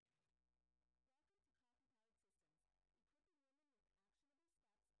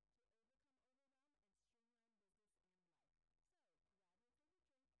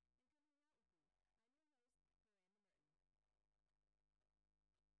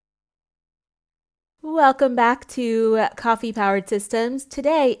Welcome back to Coffee Powered Systems.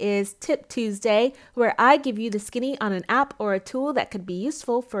 Today is Tip Tuesday, where I give you the skinny on an app or a tool that could be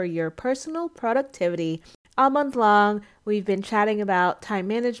useful for your personal productivity. All month long, we've been chatting about time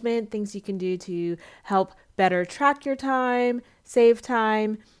management, things you can do to help better track your time, save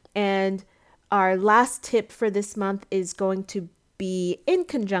time, and our last tip for this month is going to be in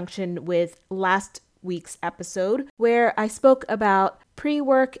conjunction with last week's episode, where I spoke about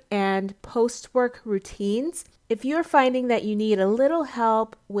pre-work and post-work routines. If you're finding that you need a little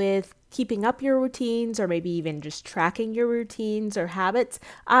help with keeping up your routines or maybe even just tracking your routines or habits,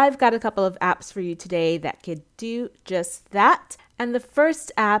 I've got a couple of apps for you today that could do just that. And the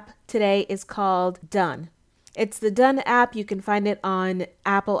first app today is called Done. It's the Done app. You can find it on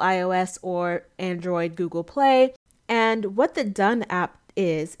Apple iOS or Android Google Play. And what the Done app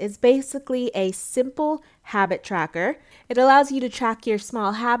is basically a simple habit tracker. It allows you to track your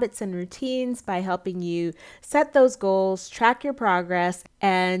small habits and routines by helping you set those goals, track your progress,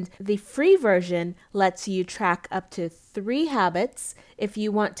 and the free version lets you track up to 3 habits. If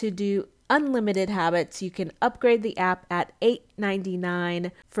you want to do unlimited habits, you can upgrade the app at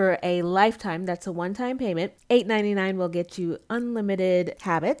 $8.99 for a lifetime. That's a one-time payment. $8.99 will get you unlimited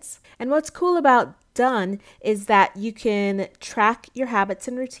habits. And what's cool about Done is that you can track your habits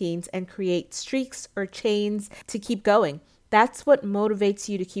and routines and create streaks or chains to keep going. That's what motivates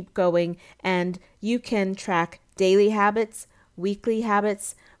you to keep going, and you can track daily habits, weekly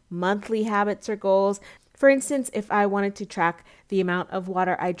habits, monthly habits or goals. For instance, if I wanted to track the amount of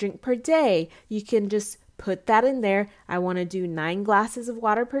water I drink per day, you can just put that in there. I want to do 9 glasses of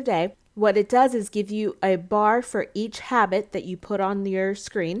water per day. What it does is give you a bar for each habit that you put on your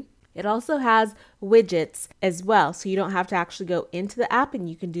screen. It also has widgets as well, so you don't have to actually go into the app, and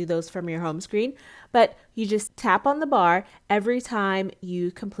you can do those from your home screen, but you just tap on the bar every time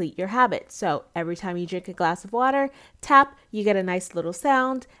you complete your habit. So every time you drink a glass of water, tap, you get a nice little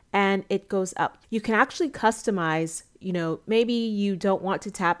sound, and it goes up. You can actually customize, maybe you don't want to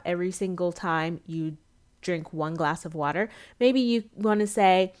tap every single time you drink 1 glass of water. Maybe you want to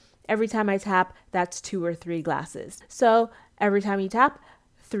say, every time I tap, that's 2 or 3 glasses. So every time you tap,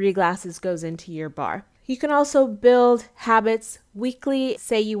 3 glasses goes into your bar. You can also build habits weekly.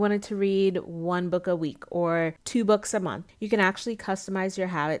 Say you wanted to read 1 book a week or 2 books a month. You can actually customize your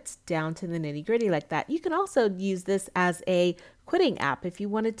habits down to the nitty-gritty like that. You can also use this as a quitting app if you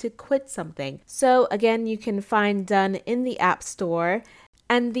wanted to quit something. So again, you can find Done in the App Store.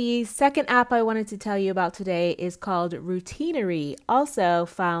 And the second app I wanted to tell you about today is called Routinery, also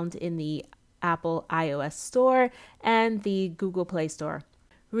found in the Apple iOS Store and the Google Play Store.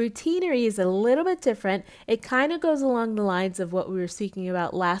 Routinery is a little bit different. It kind of goes along the lines of what we were speaking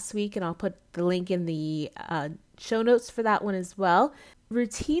about last week, and I'll put the link in the show notes for that one as well.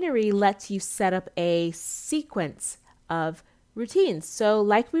 Routinery lets you set up a sequence of routines. So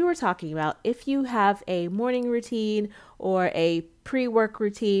like we were talking about, if you have a morning routine or a pre-work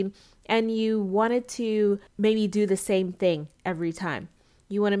routine and you wanted to maybe do the same thing every time.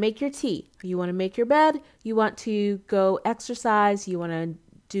 You want to make your tea, you want to make your bed, you want to go exercise, you want to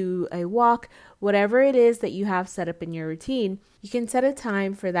do a walk, whatever it is that you have set up in your routine, you can set a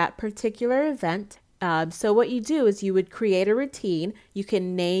time for that particular event. So what you do is you would create a routine. You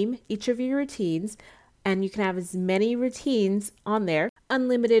can name each of your routines, and you can have as many routines on there.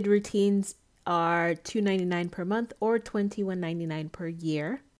 Unlimited routines are $2.99 per month or $21.99 per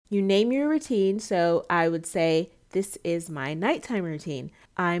year. You name your routine. So I would say, this is my nighttime routine.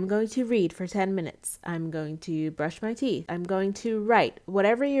 I'm going to read for 10 minutes. I'm going to brush my teeth. I'm going to write.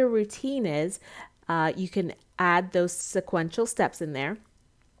 Whatever your routine is, you can add those sequential steps in there.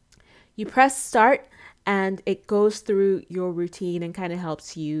 You press start and it goes through your routine and kind of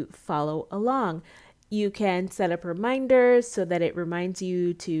helps you follow along. You can set up reminders so that it reminds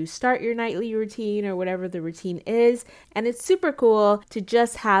you to start your nightly routine or whatever the routine is. And it's super cool to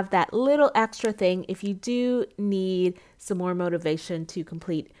just have that little extra thing if you do need some more motivation to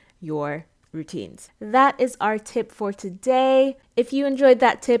complete your routines. That is our tip for today. If you enjoyed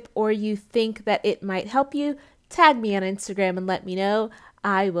that tip or you think that it might help you, tag me on Instagram and let me know.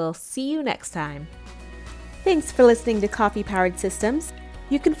 I will see you next time. Thanks for listening to Coffee Powered Systems.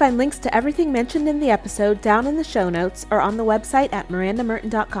 You can find links to everything mentioned in the episode down in the show notes or on the website at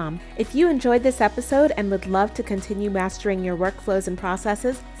mirandamerton.com. If you enjoyed this episode and would love to continue mastering your workflows and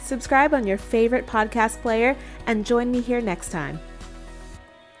processes, subscribe on your favorite podcast player and join me here next time.